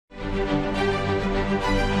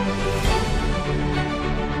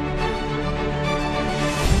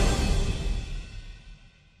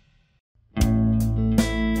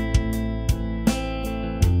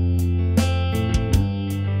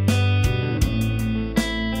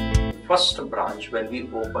First branch when we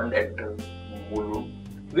opened at Mulund,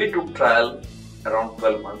 we took trial around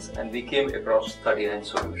 12 months and we came across 39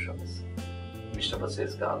 solutions, Mr.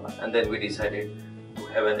 Buses Gala, and then we decided to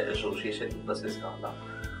have an association with Buses Gala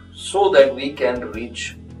so that we can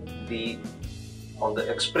reach on the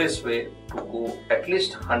expressway to go at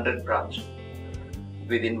least 100 branch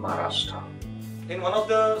within Maharashtra. In one of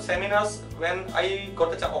the seminars, when I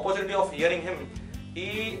got the opportunity of hearing him,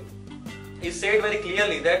 he said very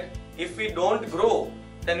clearly that if we don't grow,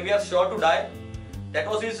 then we are sure to die. That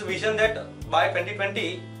was his vision, that by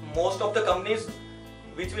 2020, most of the companies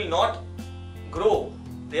which will not grow,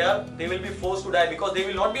 they will be forced to die because they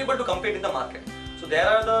will not be able to compete in the market. So there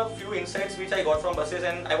are the few insights which I got from buses,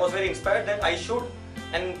 and I was very inspired that I should,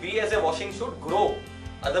 and we as a Washinc should grow.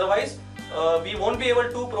 Otherwise, we won't be able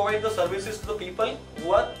to provide the services to the people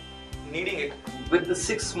who are needing it. With the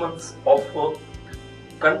 6 months of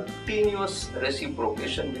continuous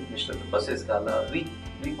reciprocation with Mr. Buses Gala, we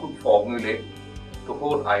could formulate the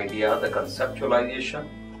whole idea, the conceptualization,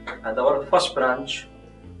 and our first branch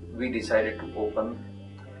we decided to open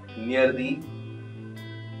near the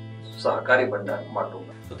Sahakari Bandar,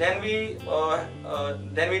 Matuma. So then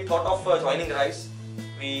we thought of joining RiSE.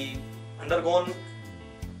 We undergone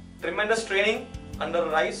tremendous training under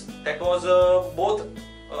RiSE that was both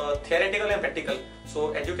theoretical and practical.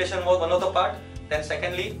 So education was one of the part. Then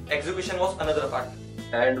secondly, execution was another part.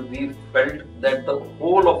 And we felt that the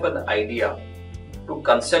whole of an idea to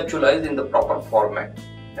conceptualize in the proper format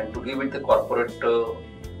and to give it the corporate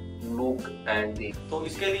look and the. तो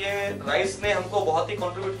इसके लिए RiSE ने हमको बहुत ही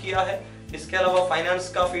contribute किया है. इसके अलावा फाइनेंस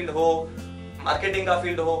का फील्ड हो, मार्केटिंग का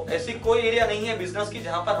फील्ड हो, ऐसी कोई एरिया नहीं है बिजनेस की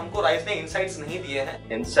जहां पर हमको RiSE ने इंसाइट्स नहीं दिए हैं.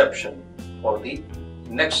 Inception for the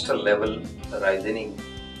next level rising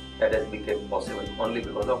that has become possible only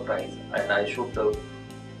because of RiSE, and I should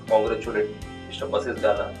congratulate Mr. Buses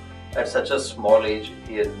Gala. At such a small age,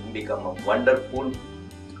 he has become a wonderful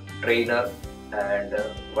trainer and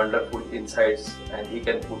wonderful insights, and he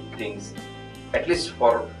can put things, at least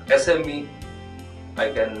for SME, I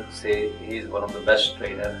can say he is one of the best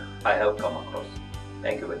trainer I have come across.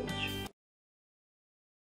 Thank you very much.